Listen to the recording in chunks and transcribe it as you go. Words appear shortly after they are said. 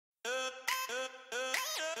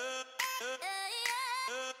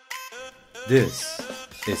This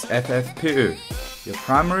is FFPÖ, your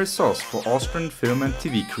primary source for Austrian film and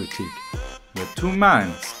TV critique, where two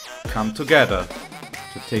minds come together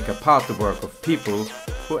to take apart the work of people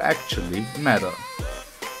who actually matter.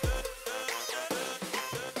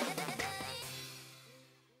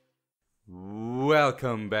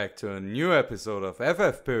 Welcome back to a new episode of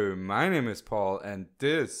FFPÖ. My name is Paul and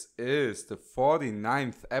this is the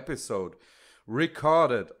 49th episode,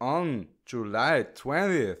 recorded on July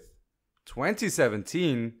 20th,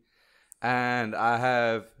 2017, and I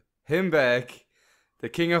have him back, the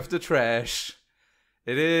king of the trash.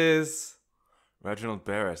 It is Reginald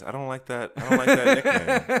Bärris. I don't like that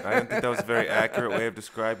nickname. I don't think that was a very accurate way of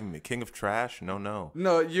describing me. King of trash? No.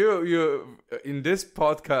 No, you in this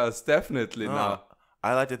podcast definitely not.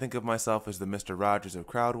 I like to think of myself as the Mr. Rogers of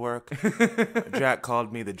crowd work. Jack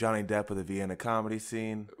called me the Johnny Depp of the Vienna comedy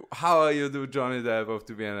scene. How are you the Johnny Depp of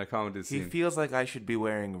the Vienna comedy scene? He feels like I should be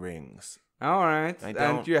wearing rings. All right.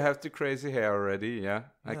 And you have the crazy hair already, yeah.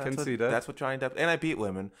 I can see that. That's what Johnny Depp... And I beat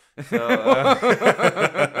women. So,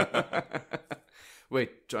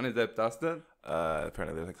 Wait, Johnny Depp does that?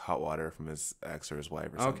 apparently there's like hot water from his ex or his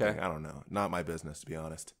wife or something. Okay. I don't know. Not my business, to be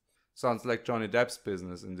honest. Sounds like Johnny Depp's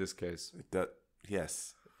business in this case.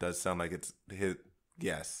 Yes. It does sound like it's his...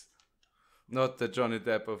 Yes. Not the Johnny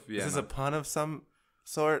Depp of Vienna. Is this a pun of some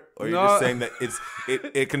sort? Or you're just saying that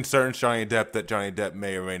it concerns Johnny Depp that Johnny Depp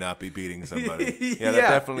may or may not be beating somebody? Yeah, that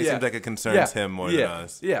definitely seems like it concerns him more than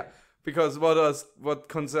us. Yeah, because what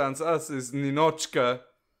concerns us is Ninotchka,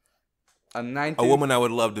 a woman I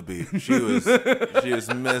would love to beat. She was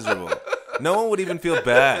miserable. No one would even feel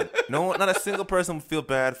bad. Not a single person would feel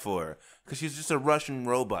bad for her. Because she's just a Russian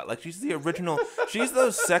robot. Like, she's the original... She's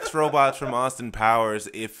those sex robots from Austin Powers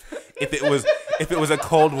if it was a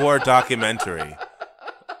Cold War documentary.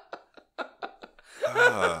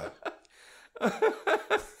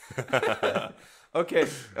 Okay.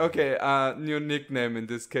 New nickname in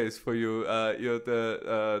this case for you. You're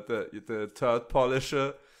the turd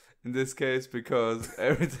polisher in this case, because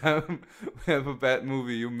every time we have a bad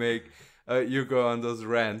movie you make, you go on those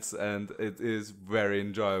rants, and it is very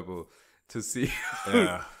enjoyable to see.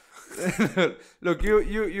 Yeah. Look,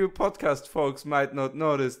 you podcast folks might not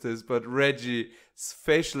notice this, but Regi's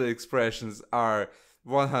facial expressions are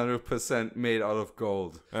 100% made out of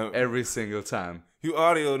gold every single time. You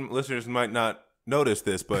audio listeners might not notice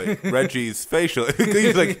this, but Regi's facial...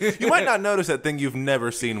 He's like, you might not notice that thing you've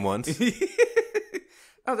never seen once.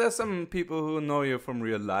 Oh, there's some people who know you from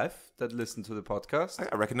real life that listen to the podcast. I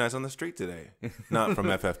got recognized on the street today. Not from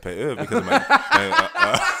FFPÖ, because of my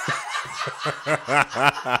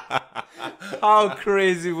How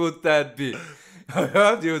crazy would that be? I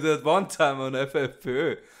heard you that one time on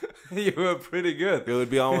FFPÖ. You were pretty good. It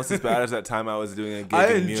would be almost as bad as that time I was doing a gig I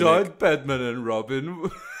in Munich. enjoyed Batman and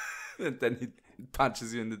Robin. And then he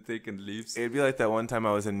punches you in the dick and leaves. It'd be like that one time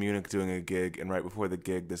I was in Munich doing a gig, and right before the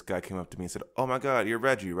gig, this guy came up to me and said, "Oh my God, you're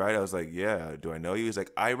Regi, right?" I was like, "Yeah, do I know you?" He's like,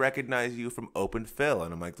 "I recognize you from Open Phil."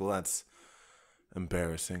 And I'm like, "Well, that's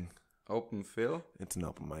embarrassing." Open Phil? It's an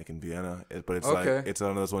open mic in Vienna, but it's like, it's one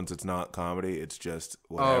of those ones. It's not comedy. It's just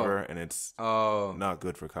whatever, and it's not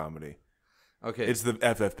good for comedy. Okay, it's the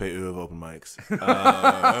FFPÖ of open mics.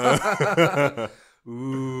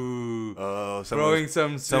 Ooh! Oh, throwing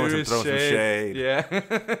some serious shade. Yeah.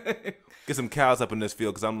 Get some cows up in this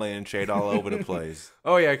field because I'm laying shade all over the place.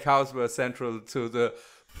 Oh yeah, cows were central to the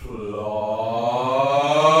plot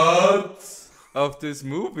of this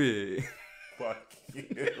movie. Fuck you.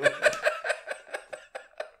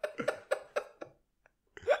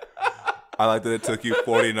 I like that it took you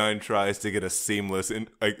 49 tries to get a seamless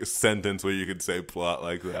sentence where you could say plot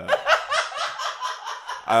like that.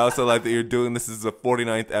 I also like that you're doing this as the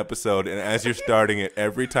 49th episode, and as you're starting it,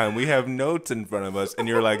 every time we have notes in front of us, and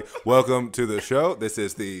you're like, "Welcome to the show. This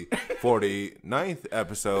is the 49th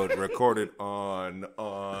episode, recorded on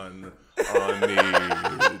the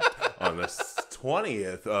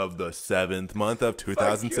 20th of the 7th month of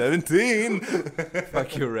 2017.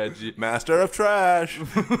 Fuck you, Regi. Master of trash.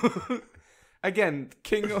 Again,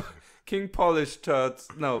 King Polish Turds.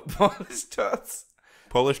 No, Polish Turds.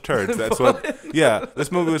 Polish turds. That's what. Yeah,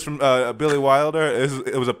 this movie was from Billy Wilder.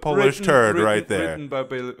 It was a Polish turd right there. Written by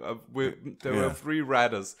Billy. There were three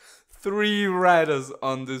writers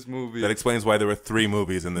on this movie. That explains why there were 3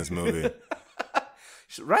 movies in this movie.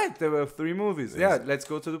 Right, there were 3 movies. Yeah, let's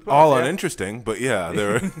go to the plot. All uninteresting, but yeah,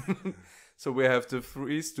 there were. So we have the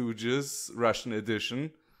Three Stooges Russian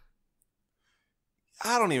edition.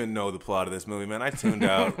 I don't even know the plot of this movie, man. I tuned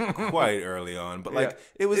out quite early on, but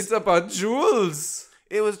it's about jewels.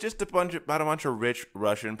 It was just about a bunch of rich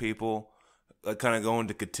Russian people, like kind of going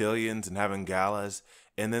to cotillions and having galas,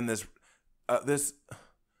 and then this this.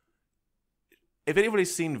 If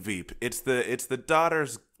anybody's seen Veep, it's the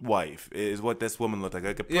daughter's wife is what this woman looked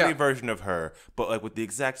like a pretty version of her, but like with the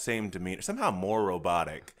exact same demeanor, somehow more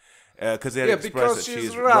robotic. Because they had expressed that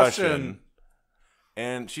she's Russian,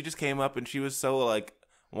 and she just came up and she was so like,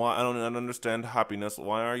 "Why? I don't understand happiness.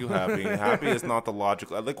 Why are you happy? Happy is not the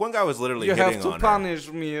logical." Like one guy was literally hitting on her. You have to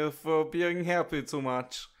punish me for being happy too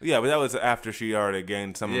much. Yeah, but that was after she already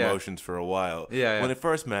gained some emotions for a while. Yeah. When they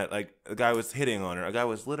first met, like a guy was hitting on her. A guy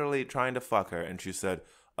was literally trying to fuck her, and she said,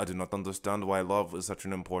 "I do not understand why love is such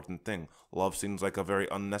an important thing. Love seems like a very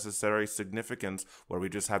unnecessary significance where we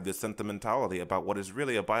just have this sentimentality about what is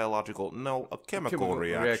really a biological, no, a chemical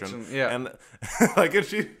reaction." Yeah. And like, and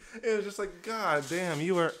it was just like, God damn,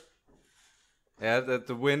 you were. Yeah, that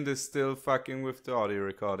the wind is still fucking with the audio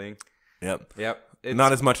recording. Yep. It's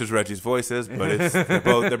not as much as Reggie's voice is, but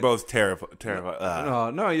they're both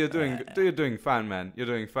terrified. No, you're doing fine, man. You're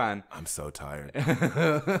doing fine. I'm so tired.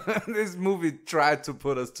 This movie tried to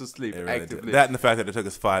put us to sleep actively. Did. That and the fact that it took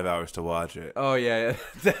us 5 hours to watch it. Oh yeah.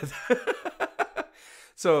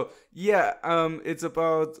 So yeah, it's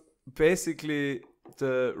about basically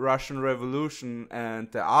the Russian Revolution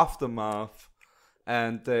and the aftermath,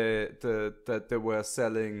 and that they were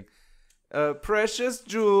selling precious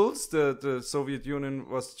jewels. The Soviet Union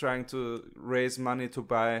was trying to raise money to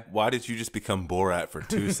buy. Why did you just become Borat for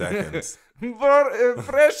 2 seconds?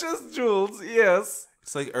 Precious jewels, yes.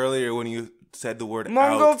 It's like earlier when you said the word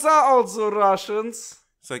Mongols out. are also Russians.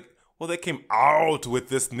 It's like, well, they came out with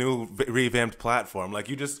this new revamped platform. Like,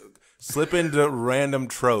 you just slip into random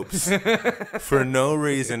tropes for no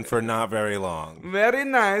reason for not very long. Very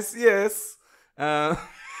nice, yes.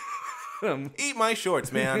 Eat my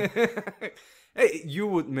shorts, man. Hey, you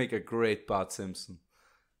would make a great Bart Simpson,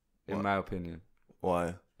 in my opinion.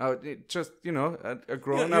 Why? Just, a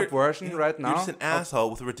grown-up version right now. You're just an asshole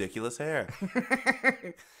with ridiculous hair.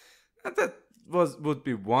 That would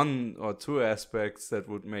be one or two aspects that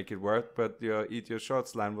would make it work, but your Eat Your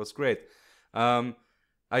Shorts line was great.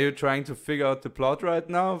 Are you trying to figure out the plot right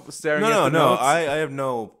now? No. I have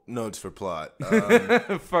no notes for plot.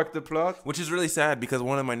 Fuck the plot. Which is really sad because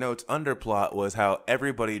one of my notes under plot was how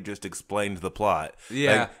everybody just explained the plot.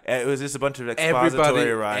 Yeah. Like, it was just a bunch of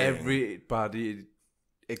expository writing. Everybody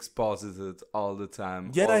exposes it all the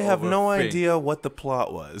time. Yet I have no idea what the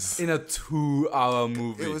plot was. In a 2-hour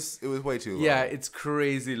movie. It was way too long. Yeah, it's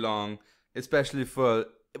crazy long. Especially for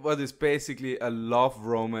what is basically a love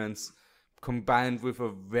romance combined with a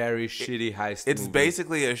very shitty heist It's movie.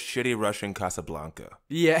 basically a shitty Russian Casablanca.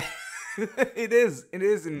 Yeah. It is. It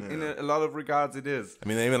is. In a lot of regards, it is. I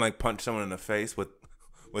mean, they even like punch someone in the face with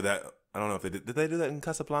that. I don't know if they did. Did they do that in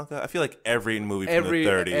Casablanca? I feel like every movie from the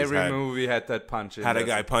 30s movie had that punch. Had a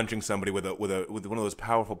guy punching somebody with one of those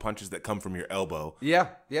powerful punches that come from your elbow. Yeah.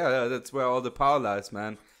 That's where all the power lies,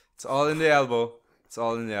 man. It's all in the elbow. It's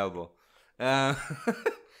all in the elbow.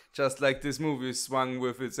 Just like this movie swung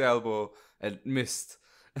with its elbow and missed.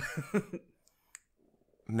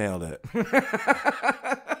 Nailed it.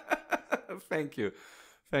 Thank you.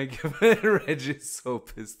 Reggie's so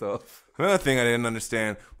pissed off. Another thing I didn't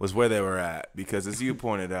understand was where they were at, because as you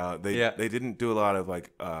pointed out, they didn't do a lot of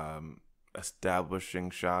like establishing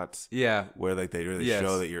shots. Yeah. Where like they really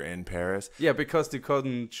show that you're in Paris. Yeah, because they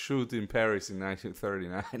couldn't shoot in Paris in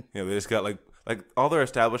 1939. Yeah, they just got like all their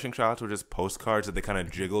establishing shots were just postcards that they kind of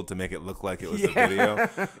jiggled to make it look like it was a video.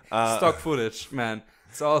 Stock footage, man.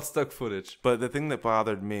 It's all stock footage. But the thing that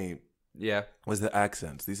bothered me was the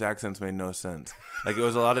accents. These accents made no sense. Like, it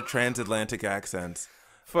was a lot of transatlantic accents.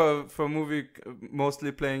 For a movie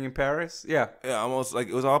mostly playing in Paris? Yeah, almost like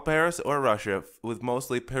it was all Paris or Russia, with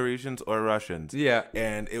mostly Parisians or Russians. Yeah.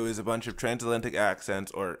 And it was a bunch of transatlantic accents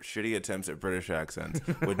or shitty attempts at British accents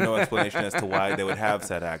with no explanation as to why they would have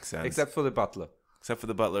said accents. Except for the butler. Except for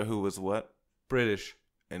the butler, who was what? British.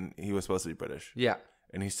 And he was supposed to be British. Yeah.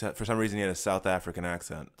 And he said, for some reason, he had a South African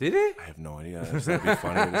accent. Did he? I have no idea. That'd be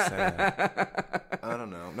funny to say that. I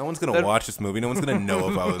don't know. No one's going to watch this movie. No one's going to know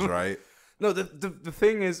if I was right. No, the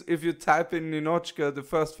thing is, if you type in Ninotchka, the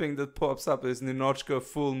first thing that pops up is Ninotchka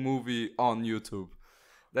full movie on YouTube.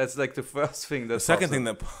 That's like the first thing that. The second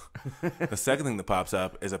thing that pops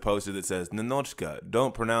up is a poster that says Ninotchka.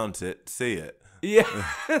 Don't pronounce it. See it. Yeah.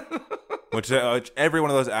 which every one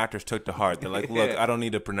of those actors took to heart. They're like, look, I don't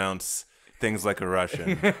need to pronounce things like a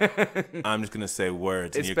Russian. I'm just gonna say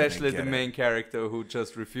words. Especially the main character who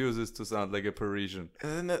just refuses to sound like a Parisian.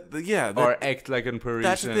 Or act like a Parisian.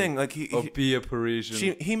 That's the thing. Like or be a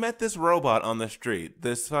Parisian. He met this robot on the street.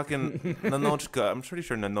 This fucking Ninotchka. I'm pretty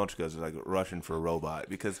sure Ninotchka is like Russian for robot,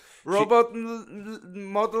 because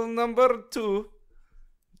model number 2.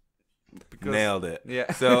 because nailed it.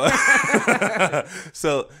 Yeah. So,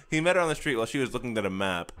 so he met her on the street while she was looking at a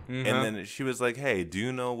map, and then she was like, "Hey, do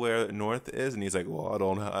you know where north is?" And he's like, "Well,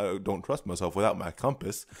 I don't trust myself without my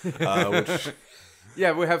compass." Which,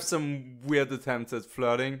 yeah, we have some weird attempts at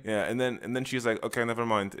flirting. yeah, and then she's like, "Okay, never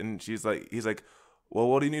mind." And he's like, "Well,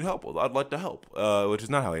 what do you need help with?" "I'd like to help," which is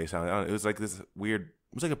not how he sounded. It was like this weird.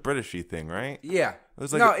 It was like a Britishy thing, right? Yeah. It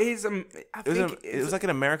was like no, it was like an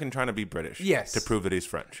American trying to be British. Yes. To prove that he's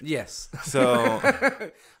French. Yes. So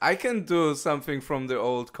I can do something from the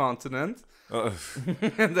old continent.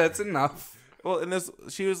 And that's enough. Well, and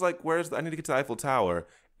she was like, I need to get to the Eiffel Tower.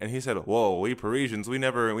 And he said, "Whoa, we Parisians, we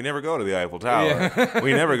never go to the Eiffel Tower. Yeah.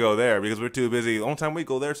 We never go there because we're too busy. The only time we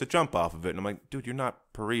go there is to jump off of it." And I'm like, "Dude, you're not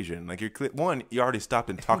Parisian. Like, you already stopped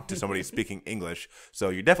and talked to somebody speaking English, so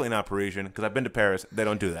you're definitely not Parisian. Because I've been to Paris, they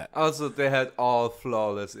don't do that." Also, they had all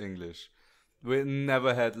flawless English. We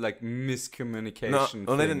never had like miscommunication.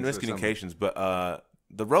 No, they didn't miscommunications, but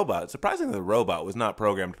surprisingly, the robot was not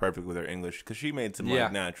programmed perfect with her English because she made some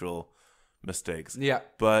like natural mistakes. Yeah.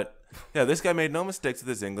 But yeah, this guy made no mistakes with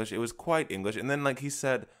his English. It was quite English. And then like he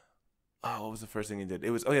said, what was the first thing he did?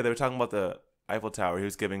 It was they were talking about the Eiffel Tower. He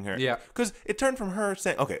was giving her because it turned from her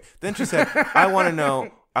saying, okay, then she said, I want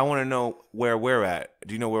to know where we're at.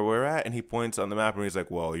 Do you know where we're at? And he points on the map and he's like,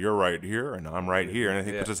 well, you're right here and I'm right here. And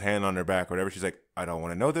he puts his hand on her back or whatever. She's like, I don't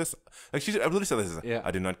want to know this. Like I literally said this.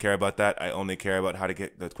 I do not care about that. I only care about how to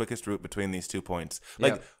get the quickest route between these 2 points.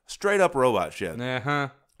 Like straight up robot shit.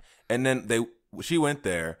 And then she went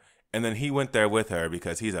there, and then he went there with her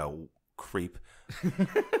because he's a creep.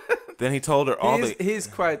 Then he told her he's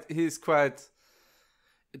quite.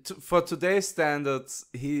 For today's standards,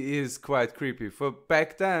 he is quite creepy. For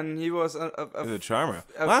back then, he was he's a charmer.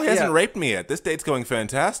 Well, he hasn't raped me yet. This date's going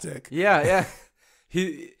fantastic. Yeah.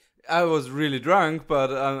 I was really drunk,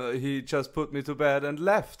 but he just put me to bed and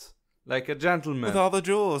left like a gentleman with all the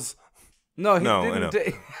jewels. No, he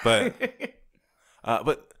didn't.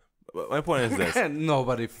 But my point is this.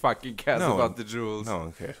 Nobody fucking cares about the jewels. No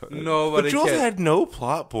one cares. Nobody The jewels had no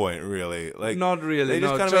plot point, really. Like not really. They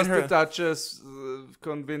just the Duchess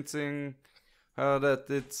convincing her that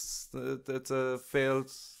it's a failed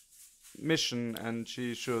mission and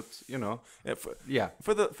she should,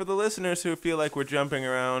 For the listeners who feel like we're jumping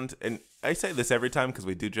around, and I say this every time because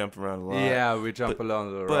we do jump around a lot. Yeah, we jump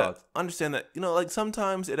around a lot. But understand that, like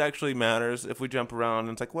sometimes it actually matters if we jump around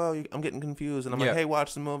and it's like, well, I'm getting confused. And I'm like, hey,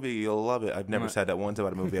 watch the movie. You'll love it. I've never said that once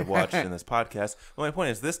about a movie I've watched in this podcast. But my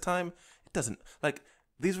point is this time, it doesn't, like,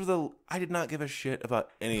 I did not give a shit about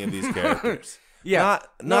any of these characters. Not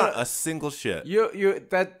a single shit.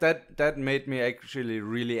 That made me actually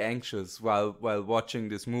really anxious while watching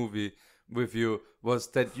this movie with you,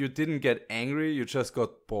 was that you didn't get angry, you just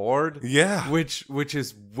got bored. Yeah. Which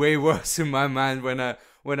is way worse in my mind when I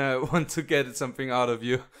want to get something out of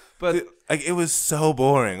you. But it was so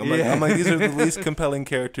boring. I'm like, these are the least compelling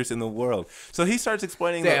characters in the world. So he starts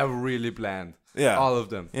explaining they are really bland. Yeah. All of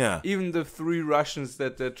them. Yeah. Even the 3 Russians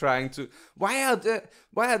that they're trying to why are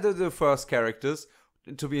they the first characters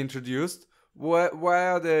to be introduced? Why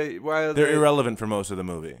are they They're irrelevant for most of the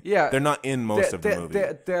movie. Yeah. They're not in most of the movie.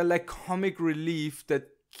 They're like comic relief that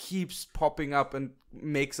keeps popping up and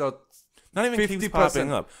makes out not even 50%. Keeps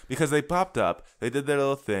popping up. Because they popped up, they did their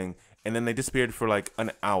little thing, and then they disappeared for like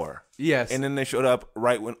an hour. Yes. And then they showed up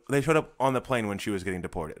on the plane when she was getting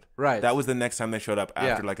deported. Right. That was the next time they showed up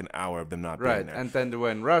after like an hour of them not being there. And then they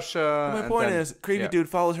were in Russia. But my point is, creepy dude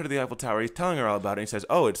follows her to the Eiffel Tower. He's telling her all about it. And he says,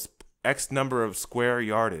 oh, it's X number of square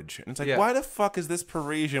yardage. And it's like, why the fuck is this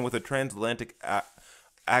Parisian with a transatlantic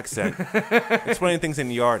accent explaining things in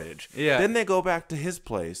yardage? Yeah. Then they go back to his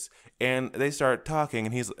place and they start talking,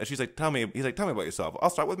 and she's like, tell me about yourself. I'll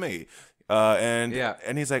start with me.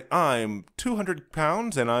 And he's like, I'm 200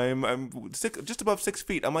 pounds and I'm just above 6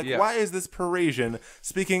 feet. I'm like, why is this Parisian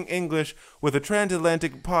speaking English with a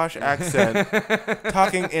transatlantic posh accent,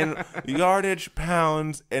 talking in yardage,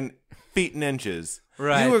 pounds, and feet and inches?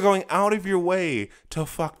 Right. You were going out of your way to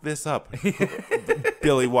fuck this up,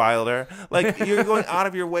 Billy Wilder. Like, you're going out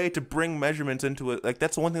of your way to bring measurements into it. Like,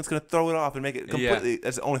 that's the one thing that's going to throw it off and make it completely.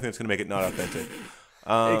 That's the only thing that's going to make it not authentic.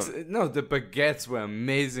 No, the baguettes were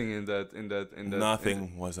amazing in that.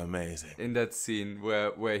 Nothing was amazing in that scene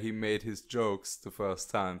where he made his jokes the first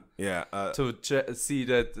time. Yeah. See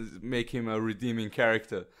that make him a redeeming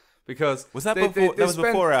character. Because was that before? That was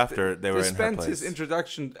before or after they were in her place. They spent his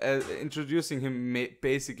introduction introducing him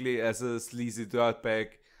basically as a sleazy dirtbag,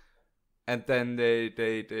 and then they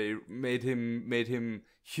made him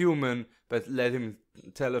human, but let him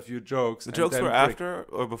tell a few jokes. The jokes were after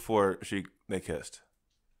or before they kissed.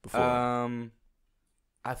 Before.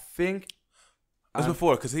 I think was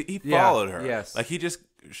before because he followed her. Yes. Like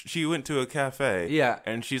she went to a cafe. Yeah.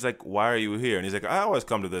 And she's like, "Why are you here?" And he's like, "I always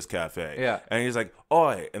come to this cafe." Yeah. And he's like,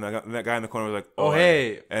 "Oi!" And that guy in the corner was like, "Oi." Oh,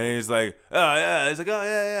 hey. And he's like, "Oh yeah." He's like, "Oh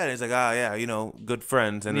yeah." And he's like, "Oh yeah, good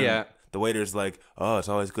friends." And then the waiter's like, "Oh, it's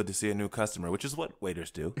always good to see a new customer," which is what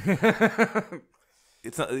waiters do.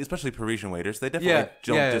 It's not, especially Parisian waiters. They definitely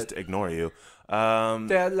don't just ignore you.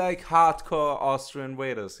 They're like hardcore Austrian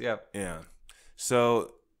waiters. Yeah. Yeah.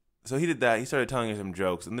 So he did that. He started telling her some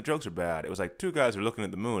jokes, and the jokes are bad. It was like two guys are looking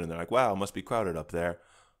at the moon, and they're like, "Wow, it must be crowded up there.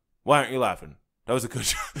 Why aren't you laughing?" That was a good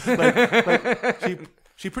joke.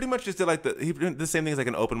 She pretty much just did the same thing as like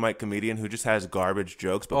an open mic comedian who just has garbage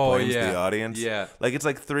jokes but blames the audience. Yeah. Like it's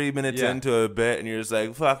like 3 minutes into a bit and you're just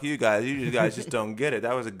like, "Fuck you guys just don't get it.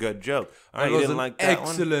 That was a good joke." All right, you didn't like that one?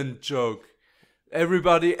 Excellent joke.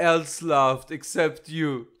 Everybody else laughed except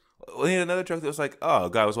you. Well, he had another joke that was like, "Oh, a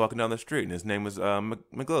guy was walking down the street and his name was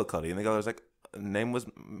McGillicuddy," and the guy was like, name was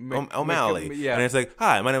O'Malley. And it's like,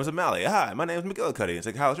 "Hi, my name is O'Malley. Hi, my name is McGillicuddy." It's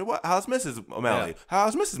like, how's Mrs. O'Malley? Yeah.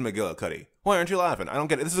 How's Mrs. McGillicuddy? Why aren't you laughing? I don't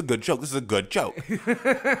get it. This is a good joke.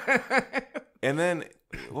 And then,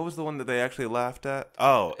 what was the one that they actually laughed at?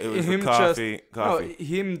 Oh, it was the coffee. No,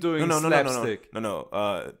 him doing slapstick.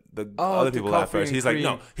 No. The other people laughed first. He's like,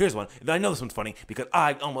 "No, here's one. I know this one's funny because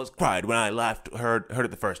I almost cried when I heard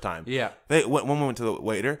it the first time." Yeah. One went to the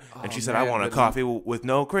waiter, and she said, "I want a coffee with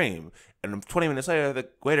no cream." And 20 minutes later, the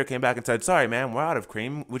waiter came back and said, "Sorry, ma'am, we're out of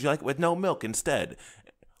cream. Would you like it with no milk instead?"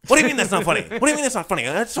 "What do you mean that's not funny? What do you mean that's not funny?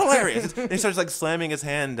 That's hilarious." And he starts like slamming his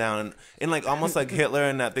hand down in like almost like Hitler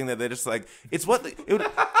and that thing that they just like, it's what it would,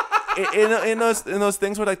 in those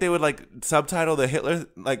things where like they would like subtitle the Hitler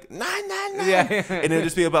like nah, and it would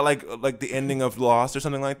just be about like the ending of Lost or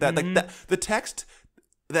something like that. Like that, the text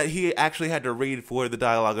that he actually had to read for the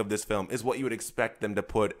dialogue of this film is what you would expect them to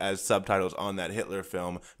put as subtitles on that Hitler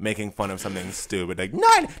film, making fun of something stupid. Like,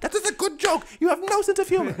 "Nine, that is a good joke. You have no sense of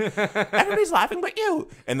humor. Everybody's laughing but you."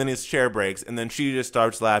 And then his chair breaks, and then she just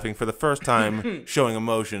starts laughing for the first time, showing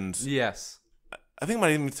emotions. Yes. I think it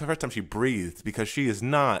might even be the first time she breathed because she is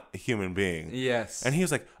not a human being. Yes. And he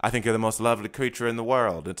was like, "I think you're the most lovely creature in the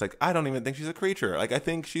world." It's like, I don't even think she's a creature. Like, I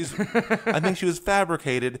think she was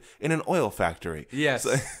fabricated in an oil factory. Yes.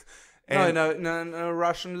 So, in a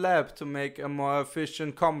Russian lab to make a more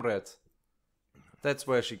efficient comrade. That's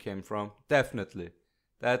where she came from. Definitely.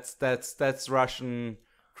 That's Russian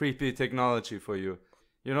creepy technology for you.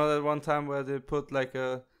 You know that one time where they put like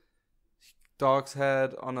a dog's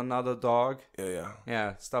head on another dog?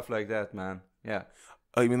 Yeah, stuff like that, man. Yeah.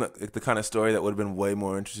 Oh, you mean like the kind of story that would have been way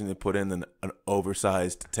more interesting to put in than an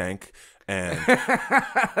oversized tank and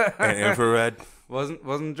infrared?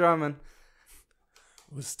 Wasn't German.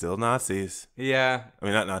 It was still Nazis. Yeah. I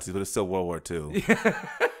mean, not Nazis, but it's still World War II.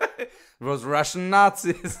 It was Russian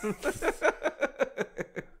Nazis.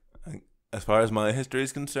 As far as my history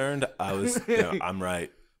is concerned, I'm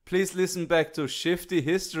right. Please listen back to Shifty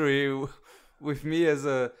History with me as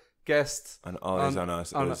a guest. On All Eyes on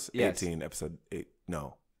Us. It was 18, episode 8.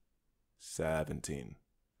 No. 17.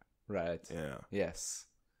 Right. Yeah. Yes.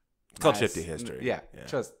 It's called Shifty History. Yeah.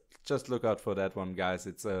 Just look out for that one, guys.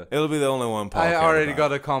 It'll be the only one Paul I already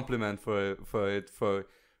got a compliment for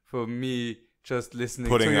me just listening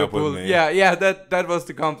Putting to your up with me. Yeah, that was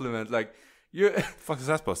the compliment. Like, you fuck is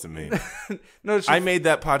that supposed to mean? No, I made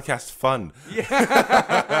that podcast fun.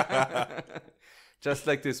 Yeah. Just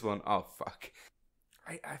like this one. Oh fuck.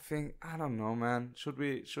 I think I don't know, man. Should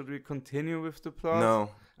we continue with the plot?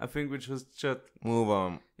 No. I think we should move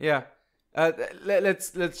on. Yeah.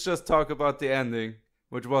 Let's just talk about the ending,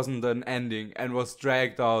 which wasn't an ending and was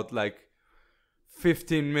dragged out like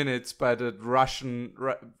 15 minutes by the Russian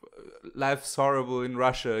life's horrible in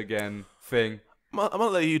Russia again thing. I'm gonna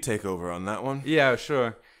let you take over on that one. Yeah,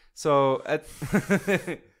 sure. So,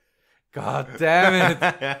 God damn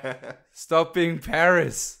it! Stop being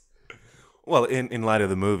Paris. Well, in light of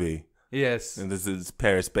the movie. Yes. And this is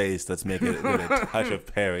Paris based. Let's make it with a touch of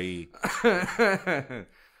Paris.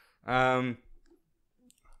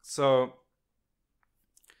 So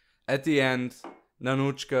at the end,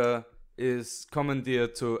 Ninotchka is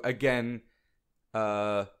commandeered to again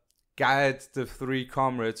guide the three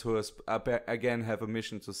comrades who again have a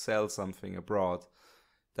mission to sell something abroad.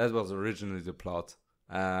 That was originally the plot.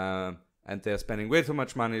 And they're spending way too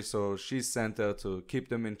much money, so she's sent there to keep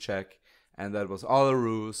them in check. And that was all a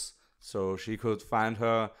ruse, so she could find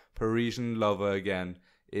her Parisian lover again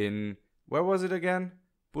in, where was it again?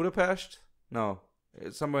 Budapest? No,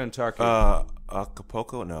 it's somewhere in Turkey.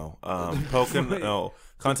 Acapulco? No. No.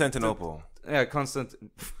 Constantinople. Yeah,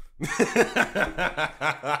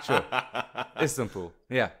 Sure. Istanbul.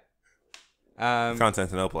 Yeah.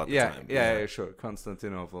 Constantinople at the time. Yeah, sure.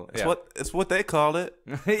 Constantinople. It's what they called it.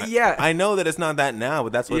 Yeah. I know that it's not that now,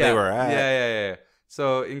 but that's where they were at. Yeah.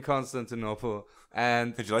 So in Constantinople.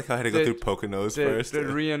 And did you like how I had to go through Poconos first? They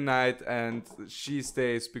reunite, and she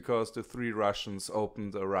stays because the three Russians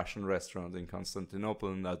opened a Russian restaurant in Constantinople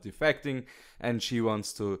and are defecting, and she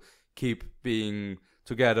wants to keep being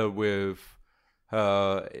together with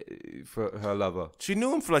her lover. She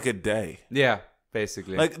knew him for like a day. Yeah,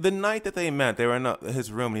 basically. Like the night that they met, they were in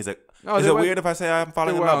his room, and he's like, "Is it weird if I say I'm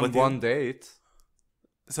falling in love with you?" They were on one date.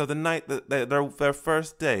 So the night that their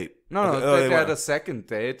first date. No, they had a second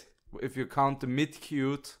date. If you count the meet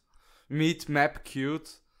map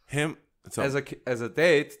cute as a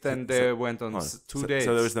date, then they went on 2 dates.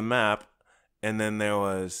 So there was the map, and then there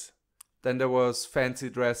was fancy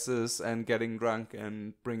dresses and getting drunk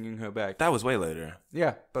and bringing her back. That was way later.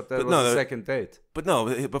 Yeah, but was the second date. But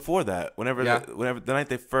no, before that, whenever the night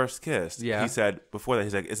they first kissed, he said before that,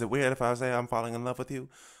 he's like, "Is it weird if I say I'm falling in love with you?"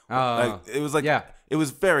 It was like it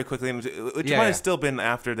was very quickly, which might have still been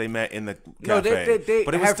after they met in the cafe.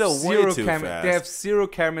 But it was still way too fast. They have zero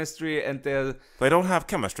chemistry, and they don't have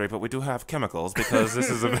chemistry, but we do have chemicals because this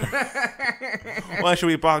is a. Why should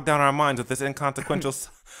we bog down our minds with this inconsequential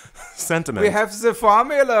sentiment? We have the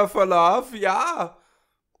formula for love, yeah.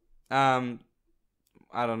 I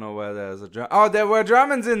don't know where there's a drum. Oh, there were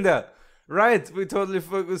Germans in there. Right, we totally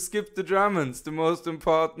skipped the Germans, the most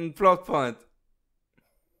important plot point.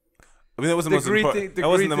 I mean, that wasn't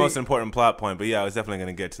the most important plot point, but yeah, I was definitely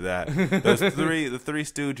going to get to that. The three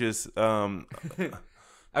Stooges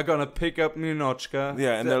are going to pick up Ninotchka.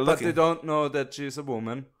 Yeah, and but they don't know that she's a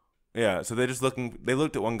woman. Yeah, so they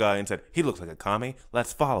looked at one guy and said, "He looks like a commie.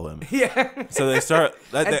 Let's follow him." Yeah. So they start.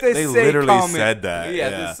 They literally commie. said that. Yeah,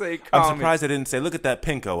 they say commie. I'm surprised they didn't say, "Look at that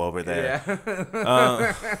pinko over there."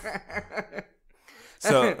 Yeah.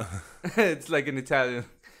 So it's like an Italian.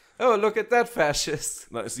 Oh, look at that fascist.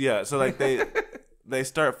 Yeah, so like they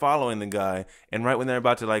start following the guy, and right when they're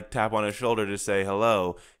about to like tap on his shoulder to say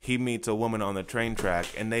hello, he meets a woman on the train track,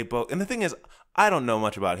 and they both. And the thing is, I don't know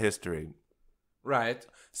much about history. Right.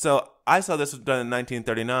 So I saw this was done in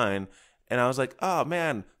 1939, and I was like, oh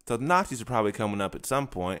man, so Nazis are probably coming up at some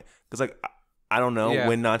point, because like I don't know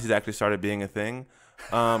when Nazis actually started being a thing.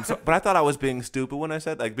 But I thought I was being stupid when I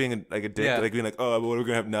said like being a dick, like being like, oh, what, we're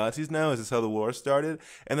gonna have Nazis now? Is this how the war started?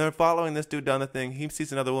 And they're following this dude down the thing. He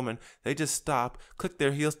sees another woman. They just stop, click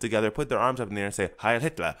their heels together, put their arms up in the air, and say, "Heil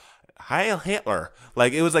Hitler, Heil Hitler."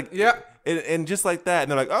 Like it was like and just like that.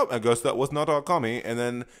 And they're like, oh, I guess that was not our commie. And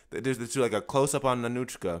then they do like a close up on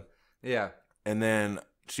Ninotchka. Yeah. And then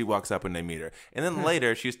she walks up and they meet her. And then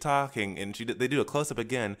later she's talking and they do a close up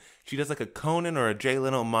again. She does like a Conan or a Jay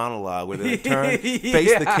Leno monologue where they turn,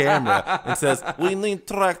 face the camera and says, "We need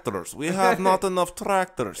tractors. We have not enough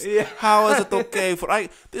tractors. Yeah. How is it okay for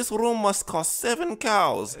this room must cost 7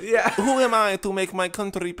 cows. Yeah. Who am I to make my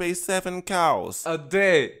country pay 7 cows? A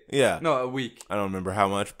day. Yeah. No, a week. I don't remember how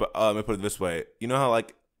much, but let me put it this way. You know how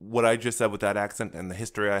like what I just said with that accent and the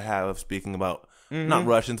history I have of speaking about not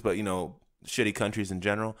Russians, but shitty countries in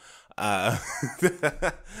general.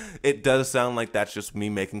 It does sound like that's just me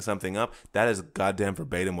making something up. That is goddamn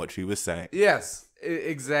verbatim what she was saying. Yes,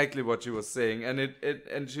 exactly what she was saying, and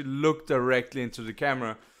she looked directly into the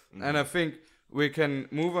camera. And I think we can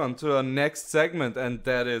move on to our next segment, and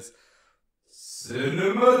that is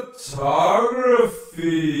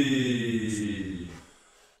cinematography.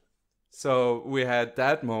 So we had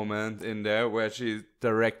that moment in there where she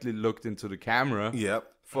directly looked into the camera. Yep.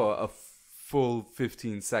 For a full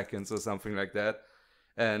 15 seconds or something like that,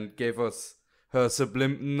 and gave us her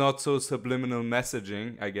not so subliminal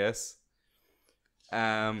messaging, I guess.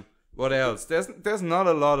 What else? There's not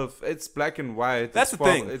a lot of. It's black and white. That's the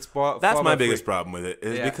thing. That's my biggest problem with it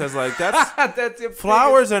is because like that's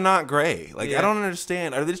flowers are not gray. Like I don't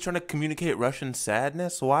understand. Are they just trying to communicate Russian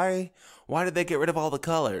sadness? Why did they get rid of all the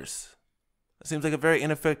colors? It seems like a very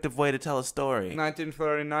ineffective way to tell a story.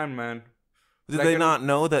 1939, man. Did they not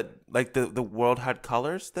know that like the world had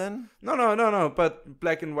colors then? No. But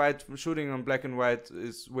black and white, shooting on black and white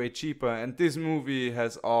is way cheaper, and this movie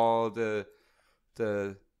has all the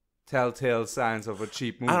telltale signs of a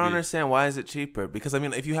cheap movie. I don't understand. Why is it cheaper? Because I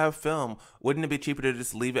mean, if you have film, wouldn't it be cheaper to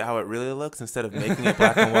just leave it how it really looks instead of making it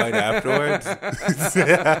black and white afterwards?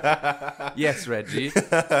 Yes, Reggie,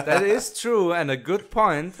 that is true and a good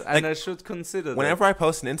point, and I should consider. Whenever I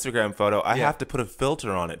post an Instagram photo, I have to put a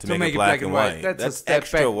filter on it to make it black and white. That's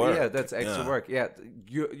extra work. Yeah, that's extra work. Yeah,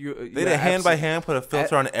 they did hand by hand put a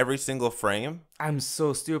filter on every single frame. I'm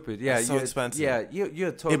so stupid. Yeah, it's so expensive. Yeah,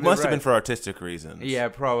 you're totally. It must have right. been for artistic reasons. Yeah,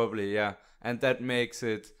 probably. Yeah, and that makes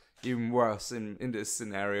it even worse in this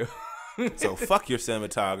scenario. So fuck your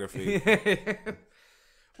cinematography.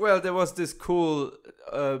 Well, there was this cool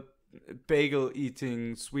bagel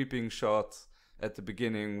eating sweeping shot at the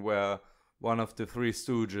beginning where one of the Three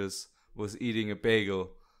Stooges was eating a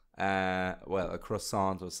bagel, a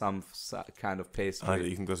croissant or some kind of pastry.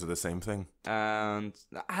 You think those are the same thing? And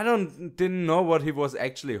I didn't know what he was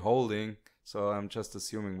actually holding, so I'm just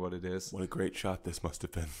assuming what it is. What a great shot this must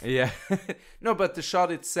have been. Yeah. No, but the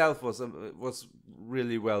shot itself was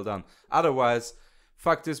really well done. Otherwise,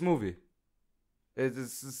 fuck this movie.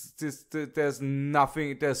 There's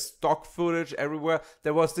nothing. There's stock footage everywhere.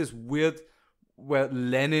 There was this weird where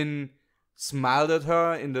Lenin smiled at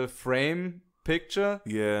her in the frame picture.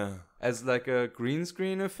 Yeah. As like a green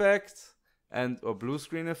screen effect. Or blue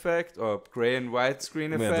screen effect, or gray and white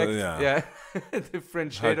screen effect. Yeah.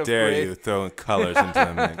 Different shade of gray. How dare you throwing colors into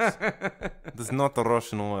the mix? That's not the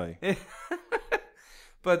Russian way.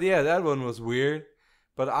 But yeah, that one was weird.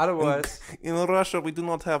 But otherwise... In Russia, we do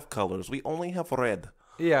not have colors. We only have red.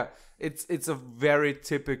 Yeah, it's a very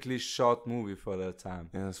typically shot movie for that time.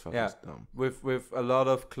 Yeah, that's fucking dumb. With a lot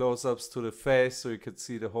of close-ups to the face, so you could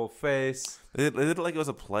see the whole face. They did like it was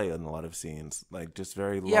a play in a lot of scenes, like just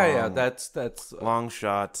very long. Yeah, that's long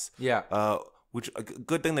shots. Yeah. Which a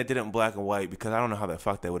good thing they did it in black and white, because I don't know how the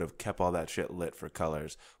fuck they would have kept all that shit lit for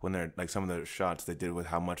colors when they're like some of the shots they did with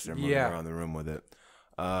how much they're moving around the room with it.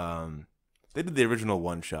 They did the original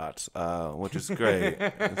one shots, which is great.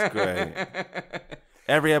 It's great.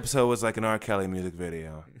 Every episode was like an R. Kelly music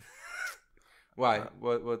video. Why?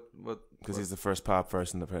 What? Because he's the first pop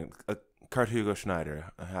person to play. Kurt Hugo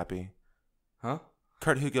Schneider. Happy? Huh?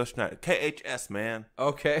 Kurt Hugo Schneider. KHS, man.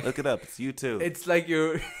 Okay. Look it up. It's you too. It's like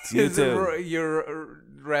you're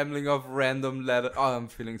rambling off random letter. Oh, I'm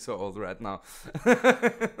feeling so old right now.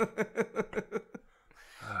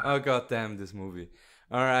 Oh, goddamn, this movie.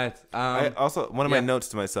 All right. One of my notes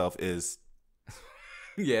to myself is...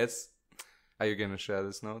 Yes. Are you going to share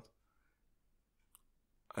this note?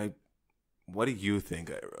 What do you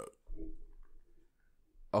think I wrote?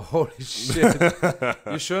 Oh, holy shit.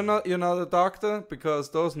 You sure you're not a doctor?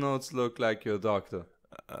 Because those notes look like you're a doctor.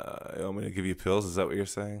 You want me to give you pills? Is that what you're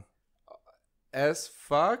saying? As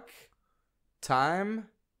fuck. Time.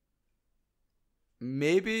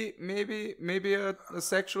 Maybe a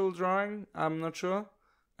sexual drawing. I'm not sure.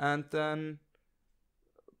 And then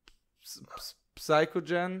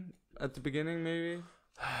psychogen at the beginning, maybe.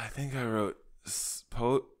 I think I wrote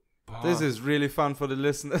This is really fun for the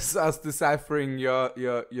listeners. Us deciphering your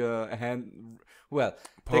hand. Well,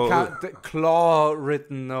 the claw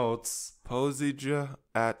written notes. Posija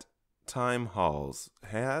at time halls.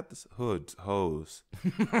 Hats, hoods, hose.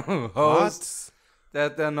 Hose.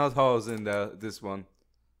 They're not hose in this one.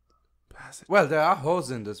 Well, there are hoes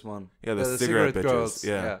in this one. Yeah, the cigarette bitches. Girls.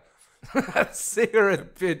 Yeah.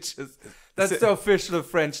 Cigarette bitches. That's the official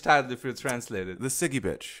French title if you translate it. The Siggy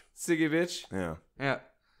bitch. Siggy bitch? Yeah. Yeah.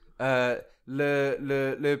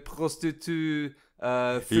 Le prostitut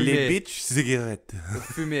fumé. Les bitch cigarette.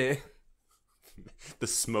 Fumé. The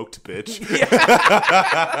smoked bitch.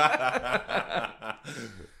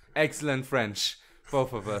 Excellent French.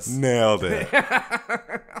 Both of us. Nailed it.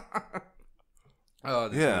 Oh,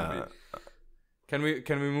 this movie. Can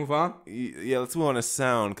we move on? Yeah, let's move on to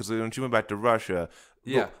sound, because when she went back to Russia,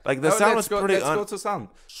 yeah, like the sound was pretty. Let's go to sound.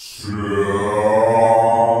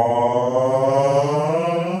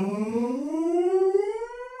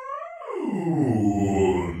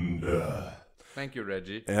 Thank you,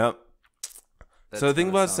 Reggie. Yep. So the thing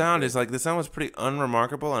about sound is, like, the sound was pretty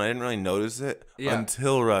unremarkable, and I didn't really notice it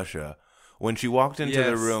until Russia. When she walked into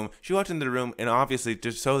the room, and obviously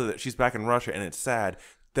just so that she's back in Russia and it's sad,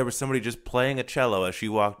 there was somebody just playing a cello as she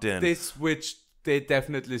walked in. They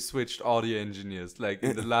definitely switched audio engineers, like,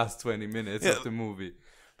 in the last 20 minutes of the movie.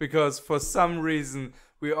 Because for some reason,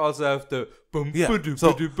 we also have the boom,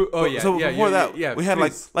 So before that, we had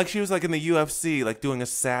like she was like in the UFC, like doing a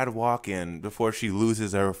sad walk-in before she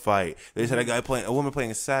loses her fight. They just had a woman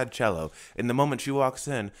playing a sad cello. And the moment she walks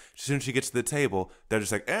in, as soon as she gets to the table, they're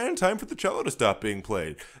just like, and time for the cello to stop being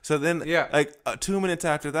played. So then, 2 minutes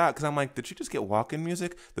after that, because I'm like, did she just get walk-in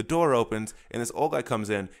music? The door opens and this old guy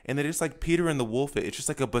comes in, and they just like Peter and the Wolf. It's just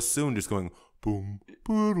like a bassoon just going boom,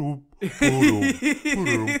 boom, boom, boom.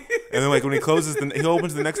 And then, like, when he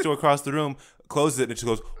opens the next door across the room, closes it, and it just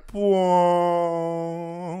goes,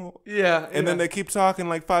 boom. Yeah. And then they keep talking.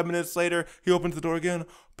 Like 5 minutes later, he opens the door again,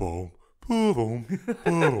 boom, boom, boom,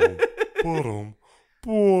 boom,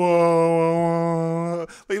 boom.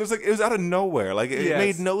 Like, it was out of nowhere. Like, it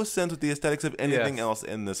made no sense with the aesthetics of anything else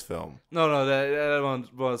in this film. No, that one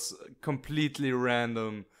was completely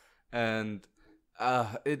random, and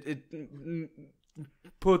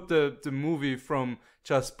put the movie from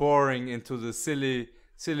just boring into the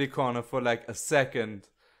silly corner for like a second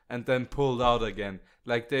and then pulled out again.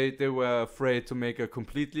 Like they were afraid to make a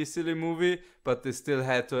completely silly movie, but they still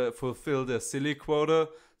had to fulfill their silly quota,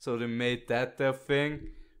 so they made that their thing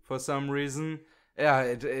for some reason. Yeah,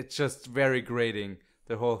 it's just very grating,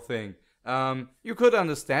 the whole thing. You could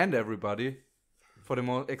understand everybody for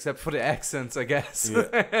the except for the accents, I guess.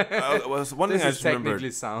 Yeah. Was one thing I just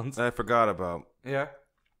remembered sound. that I forgot about. Yeah.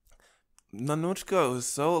 Ninotchka was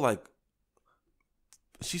so like,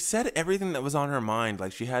 she said everything that was on her mind.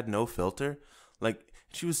 Like she had no filter. Like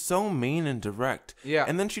she was so mean and direct. Yeah.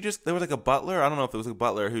 And then there was like a butler. I don't know if it was a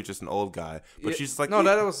butler who's just an old guy, but she's like, no,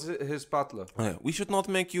 that was his butler. We should not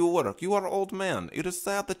make you work. You are an old man. It is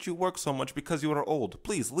sad that you work so much because you are old.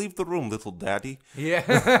 Please leave the room, little daddy. Yeah.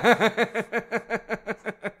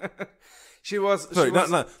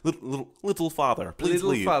 Little father. Please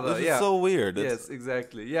leave. Father, this is so weird. Yes,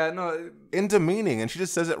 exactly. Yeah, no. And demeaning, and she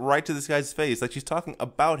just says it right to this guy's face, like she's talking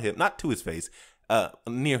about him, not to his face,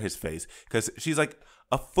 near his face, because she's like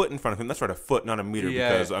a foot in front of him. That's right, a foot, not a meter,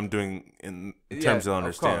 because I'm doing in terms you'll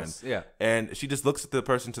understand. Of course, yeah. And she just looks at the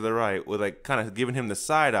person to the right with like kind of giving him the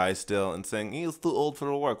side eye still and saying, he's too old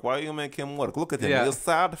for work. Why do you make him work? Look at him. Yeah. He's a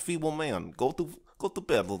sad, feeble man. Go to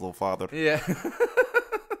bed, little father. Yeah.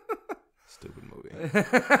 Stupid movie.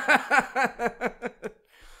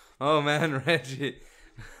 Oh man, Reggie.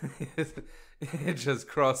 Just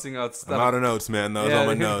crossing out stuff. I'm out of notes, man. Those are all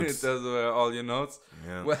my notes. Those were all your notes?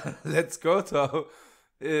 Yeah. Well, let's go to...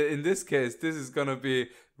 In this case, this is gonna be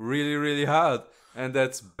really, really hard. And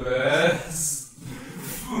that's best.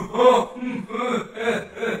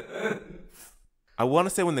 I want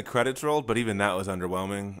to say when the credits rolled, but even that was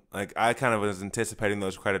underwhelming. Like I kind of was anticipating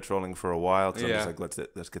those credits rolling for a while, because I'm just like,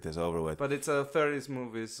 let's get this over with. But it's a 30s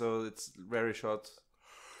movie, so it's very short.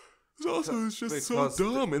 It's just so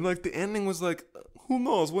dumb, and like the ending was like, who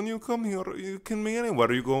knows? When you come here, you can be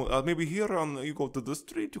anywhere. You go maybe here you go to the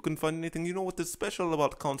street, you can find anything. You know what is special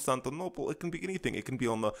about Constantinople? It can be anything. It can be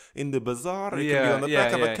in the bazaar. It can be on the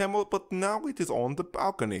back of a camel. But now it is on the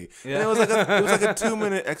balcony. Yeah. And it was like a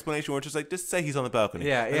 2-minute explanation where it's just like, just say he's on the balcony.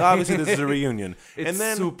 Yeah, like, obviously this is a reunion. It's and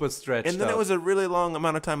then, super stretched. And then it was a really long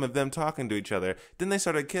amount of time of them talking to each other. Then they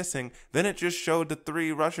started kissing. Then it just showed the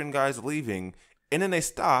 3 Russian guys leaving, and then they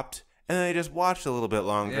stopped. And then they just watched a little bit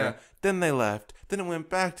longer. Yeah. Then they left. Then it went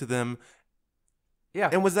back to them. Yeah.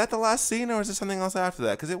 And was that the last scene, or was there something else after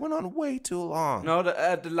that? Because it went on way too long. No,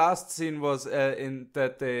 the last scene was in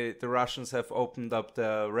that the Russians have opened up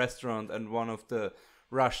the restaurant, and one of the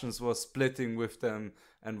Russians was splitting with them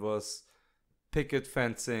and was picket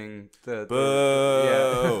fencing. Boo!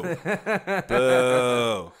 Yeah.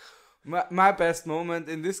 Boo! My best moment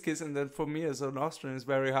in this case, and then for me as an Austrian, is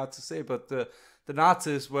very hard to say, but the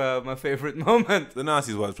Nazis were my favorite moment. The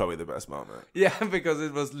Nazis was probably the best moment. Yeah, because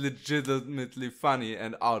it was legitimately funny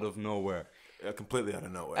and out of nowhere. Yeah, completely out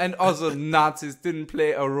of nowhere. And also, Nazis didn't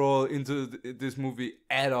play a role into this movie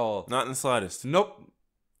at all. Not in the slightest. Nope.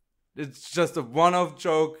 It's just a one-off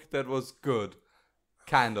joke that was good.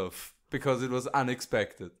 Kind of. Because it was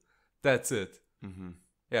unexpected. That's it. Mm-hmm.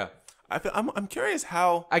 Yeah. I'm curious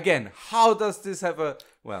how... Again, how does this have a...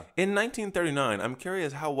 Well... In 1939, I'm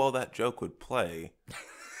curious how well that joke would play.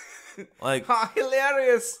 Like...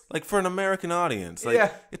 hilarious! Like, for an American audience. Like,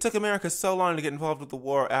 yeah. It took America so long to get involved with the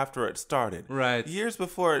war after it started. Right. Years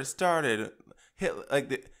before it started,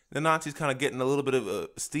 the Nazis kind of getting a little bit of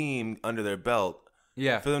steam under their belt.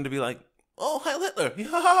 Yeah. For them to be like, oh, Heil Hitler!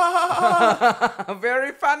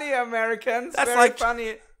 Very funny, Americans. That's very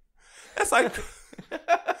funny. That's like...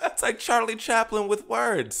 It's like Charlie Chaplin with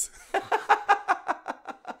words.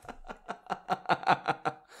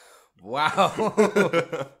 Wow.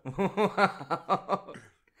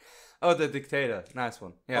 Oh, the dictator. Nice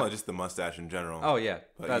one. Yeah. Oh, just the mustache in general. Oh, yeah.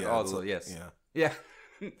 That also, yes. Yeah.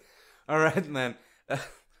 Yeah. All right, man.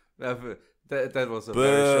 That was a Boo.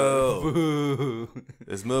 very short... Boo.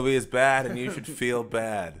 This movie is bad, and you should feel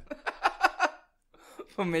bad.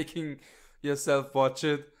 For making yourself watch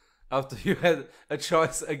it. After you had a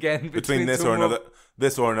choice again between this or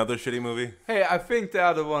another shitty movie. Hey, I think the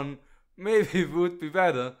other one maybe would be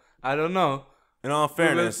better. I don't know. In all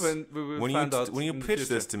fairness, when you pitched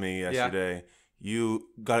this to me yesterday, you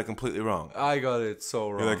got it completely wrong. I got it so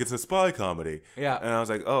wrong. You're like, it's a spy comedy. Yeah. And I was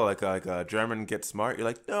like, oh, like a German Get Smart? You're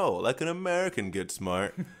like, no, like an American Get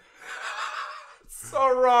Smart.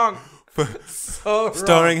 So wrong. So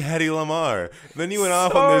starring Hedy Lamarr. Then you went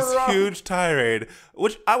off on this huge tirade,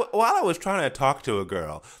 which while I was trying to talk to a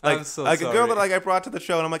girl, like a girl that I brought to the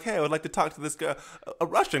show, and I'm like, hey, I would like to talk to this girl, a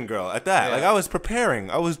Russian girl at that. Yeah. Like I was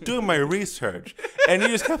preparing, I was doing my research, and you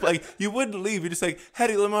just kept like, you wouldn't leave. You're just like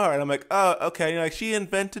Hedy Lamarr, and I'm like, oh, okay. And you're like, she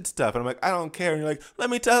invented stuff, and I'm like, I don't care. And you're like, let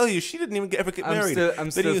me tell you, she didn't even ever get married.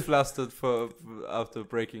 I'm still flustered after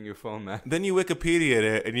breaking your phone, man. Then you Wikipedia'd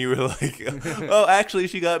it, and you were like, oh, actually,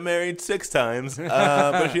 she got married 6 times,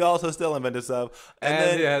 but she also still invented stuff.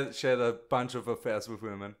 And then, she had a bunch of affairs with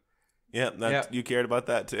women. Yeah, you cared about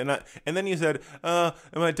that too. And then you said, am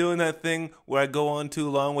I doing that thing where I go on too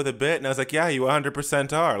long with a bit? And I was like, yeah, you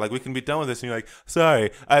 100% are. Like, we can be done with this. And you're like,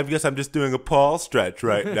 sorry, I guess I'm just doing a Paul stretch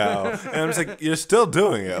right now. And I'm just like, you're still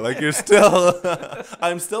doing it. Like, you're still,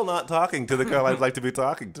 I'm still not talking to the girl I'd like to be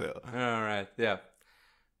talking to. All right, yeah.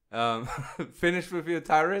 Finished with your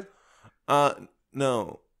tirade?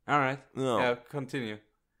 No. All right. No. Yeah, continue.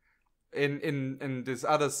 In this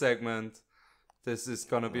other segment, this is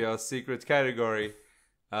gonna be our secret category.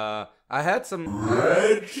 I had some.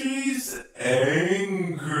 Reggie's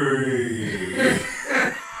angry.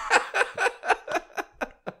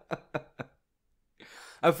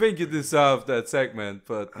 I think you deserve that segment,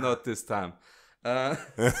 but not this time. I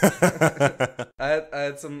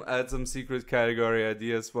had some secret category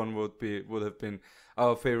ideas. One would have been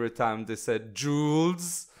our favorite time. They said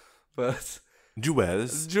Jules, but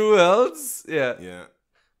Jewels, yeah.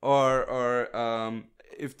 Or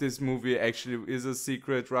if this movie actually is a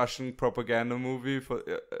secret Russian propaganda movie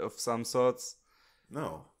of some sorts.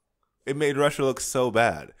 No, it made Russia look so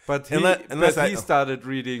bad. But he started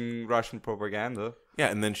reading Russian propaganda. Yeah,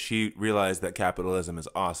 and then she realized that capitalism is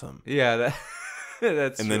awesome. Yeah,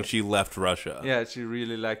 that's and true. then she left Russia. Yeah, she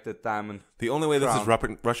really liked that diamond. The only way this is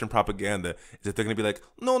Russian propaganda is if they're going to be like,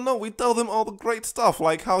 no, we tell them all the great stuff,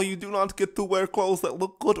 like how you do not get to wear clothes that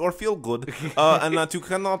look good or feel good, and that you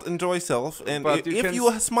cannot enjoy self. And if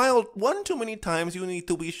you smile one too many times, you need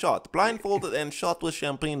to be shot, blindfolded and shot with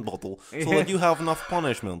champagne bottle, so that you have enough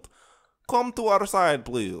punishment. Come to our side,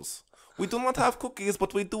 please. We do not have cookies,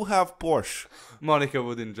 but we do have Porsche. Monica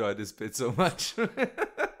would enjoy this bit so much.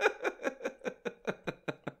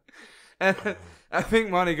 I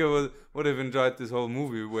think Monica would have enjoyed this whole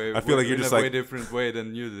movie way different way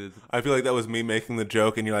than you did. I feel like that was me making the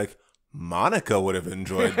joke, and you're like, Monica would have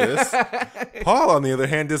enjoyed this. Paul, on the other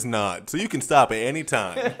hand, does not. So you can stop at any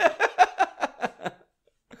time.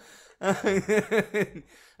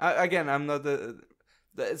 Again, I'm not the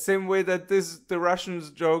same way that the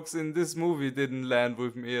Russians jokes in this movie didn't land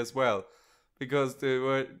with me as well, because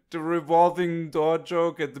the revolving door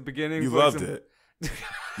joke at the beginning. You loved it.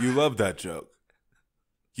 You loved that joke.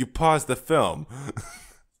 You paused the film.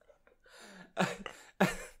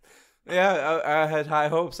 Yeah, I had high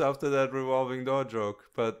hopes after that revolving door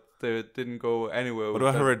joke, but they didn't go anywhere. What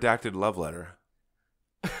about her redacted love letter?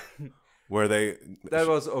 Where that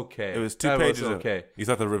was okay. It was 2 pages. Okay. You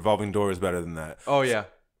thought the revolving door was better than that? Oh yeah,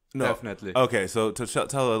 no. Definitely. Okay, so to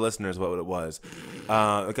tell the listeners what it was,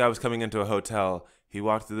 a guy was coming into a hotel. He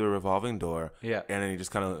walked through the revolving door. Yeah. And then he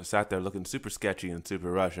just kind of sat there looking super sketchy and super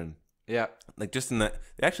Russian. Yeah. Like just in that,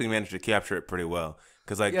 they actually managed to capture it pretty well.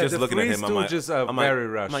 Because like just looking at him, I'm like, very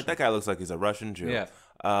Russian. I'm like, that guy looks like he's a Russian Jew.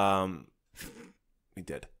 Yeah. He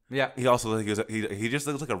did. Yeah. He also he just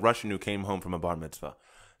looks like a Russian who came home from a bar mitzvah.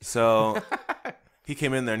 So he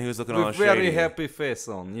came in there and he was looking all shady. Very happy face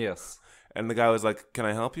on, yes. And the guy was like, can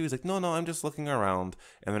I help you? He's like, no, I'm just looking around.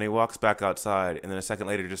 And then he walks back outside. And then a second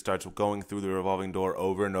later, just starts going through the revolving door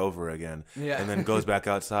over and over again. Yeah. And then goes back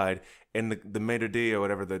outside. And the maitre d' or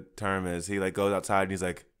whatever the term is, he like goes outside and he's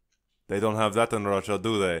like, they don't have that in Russia,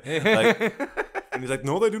 do they? And he's like,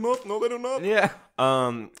 no, they do not. No, they do not. Yeah.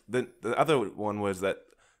 The other one was that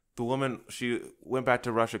the woman, she went back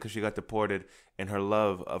to Russia because she got deported. And her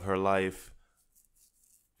love of her life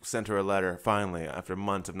sent her a letter finally after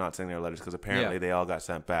months of not sending her letters because apparently they all got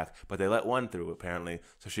sent back, but they let one through apparently.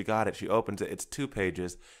 So she got it. She opens it. It's 2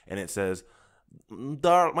 pages and it says,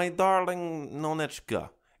 "My darling Ninotchka,"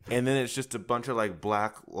 and then it's just a bunch of like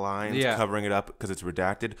black lines covering it up because it's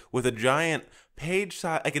redacted with a giant page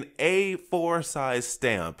size, like an A4 size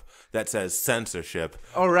stamp that says censorship.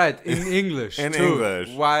 Oh right, in English. In too. English.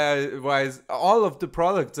 Why is all of the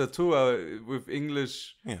products are too with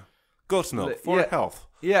English? Yeah. Goat's milk for health.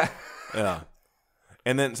 Yeah. Yeah.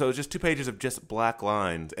 And then, so it's just 2 pages of just black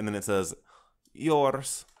lines. And then it says,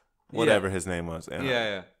 yours, whatever his name was.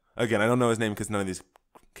 Yeah. Again, I don't know his name because none of these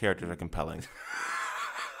characters are compelling.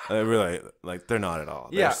 Really, like, they're not at all.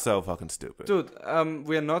 They're so fucking stupid. Dude,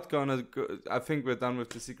 we're not gonna go. I think we're done with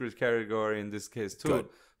the secret category in this case, too. Good.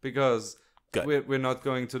 Because Good. we're not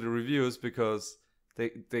going to the reviews because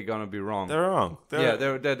they're gonna be wrong. They're wrong.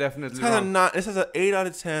 They're definitely it has wrong. This has an 8 out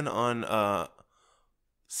of 10 on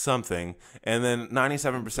something, and then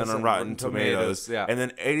 97% on Rotten Tomatoes, yeah. and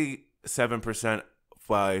then 87%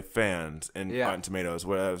 by fans in Yeah. Rotten Tomatoes,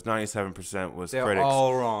 whereas 97% was They're critics.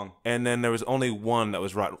 all wrong. And then there was only one that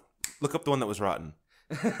was rotten. Look up the one that was rotten.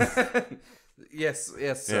 Yes,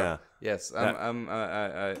 sir. Yeah. Yes,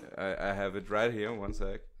 I have it right here. One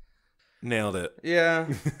sec. Nailed it. Yeah,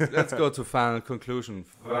 let's go to final conclusion.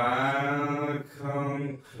 Final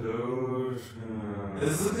conclusion.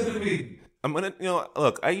 This is gonna be. I'm gonna,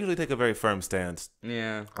 look. I usually take a very firm stance.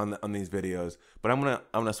 Yeah. On these videos, but I'm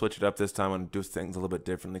gonna switch it up this time and do things a little bit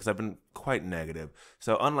differently because I've been quite negative.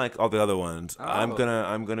 So unlike all the other ones, I'm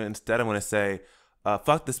gonna say,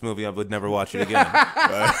 fuck this movie. I would never watch it again.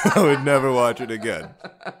 I would never watch it again.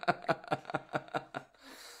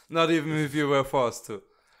 Not even if you were forced to.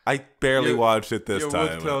 I barely watched it this time. You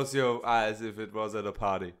would close your eyes if it was at a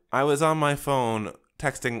party. I was on my phone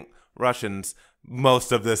texting Russians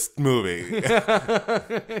most of this movie.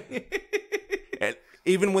 And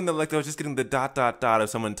even when I was just getting the ... of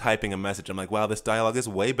someone typing a message, I'm like, wow, this dialogue is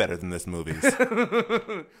way better than this movie's.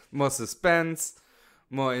 More suspense,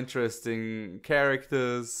 more interesting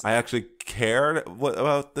characters. I actually cared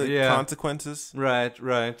about the consequences.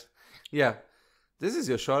 Right. Yeah. This is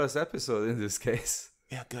your shortest episode in this case.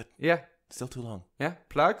 Yeah, good. Yeah. Still too long. Yeah.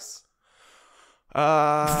 Plugs?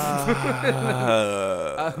 I'm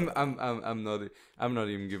not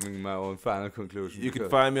even giving my own final conclusion. You can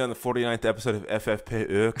find me on the 49th episode of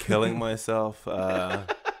FFPÖ, killing myself. No.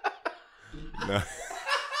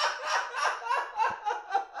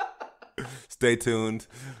 Stay tuned.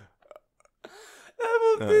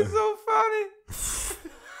 That would be so funny.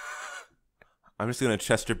 I'm just gonna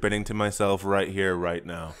Chester Bennington myself right here, right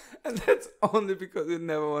now. And that's only because you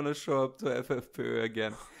never want to show up to FFPÖ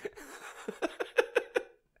again.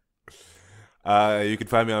 You can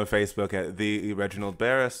find me on Facebook at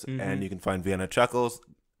TheReginaldBarris, and you can find Vienna Chuckles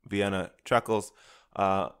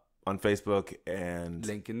on Facebook, and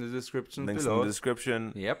link in the description links below. in the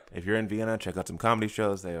description. Yep. If you're in Vienna, check out some comedy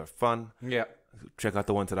shows. They are fun. Yeah. Check out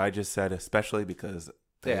the ones that I just said, especially because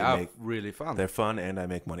they are really fun. They're fun, and I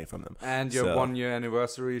make money from them. And your 1-year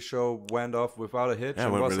anniversary show went off without a hitch. Yeah,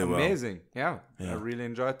 it was really amazing. Well. Yeah, I really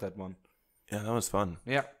enjoyed that one. Yeah, that was fun.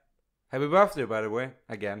 Yeah. Happy birthday, by the way.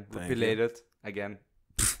 Again, belated. Again.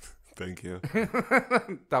 Thank you.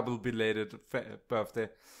 Double belated birthday.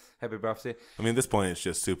 Happy birthday. I mean, at this point, it's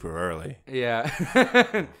just super early. Yeah.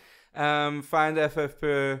 Find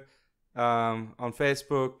FFP on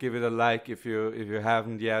Facebook. Give it a like if you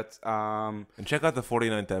haven't yet. And check out the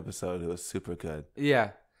 49th episode. It was super good.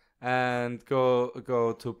 Yeah. And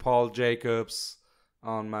go to Paul Jacobs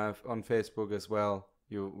on Facebook as well.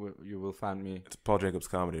 You will find me. It's Paul Jacobs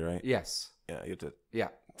Comedy, right? Yes. Yeah, you have to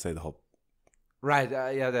say the whole... Right,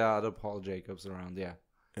 yeah, there are other Paul Jacobs around, yeah.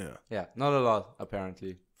 Yeah, not a lot,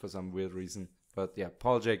 apparently, for some weird reason. But yeah,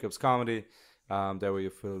 Paul Jacobs Comedy, there where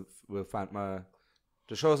you will find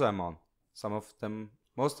the shows I'm on. Some of them,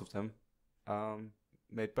 most of them,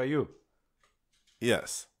 made by you.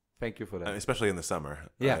 Yes. Thank you for that. Especially in the summer.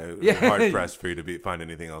 Yeah. I'm hard pressed for you to find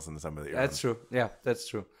anything else in the summer that you're That's on. true. Yeah, that's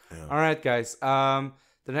true. Yeah. All right, guys. The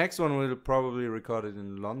next one we'll probably record it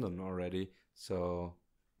in London already. So.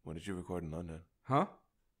 When did you record in London? Huh?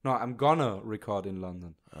 No, I'm gonna record in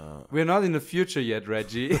London. We're not in the future yet,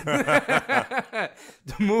 Reggie. The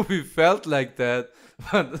movie felt like that,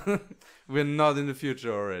 but we're not in the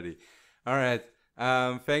future already. All right.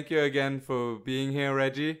 Thank you again for being here,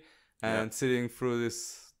 Reggie, and sitting through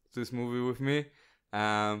this movie with me.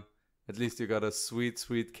 At least you got a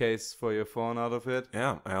sweet case for your phone out of it.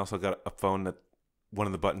 Yeah, I also got a phone that one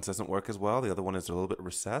of the buttons doesn't work as well. The other one is a little bit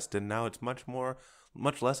recessed, and now it's much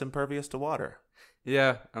less impervious to water.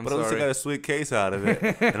 Yeah, but at least I got a sweet case out of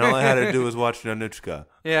it, and all I had to do was watch Ninotchka.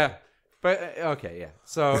 Yeah, but okay, yeah.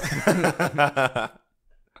 So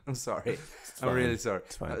I'm sorry. I'm really sorry.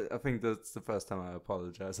 It's fine. I think that's the first time I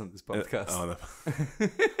apologize on this podcast. No.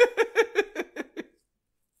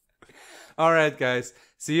 All right, guys.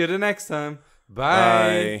 See you the next time.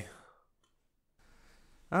 Bye.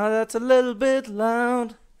 Oh, that's a little bit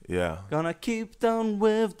loud. Yeah. Gonna keep down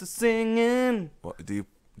with the singing. Do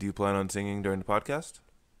you plan on singing during the podcast?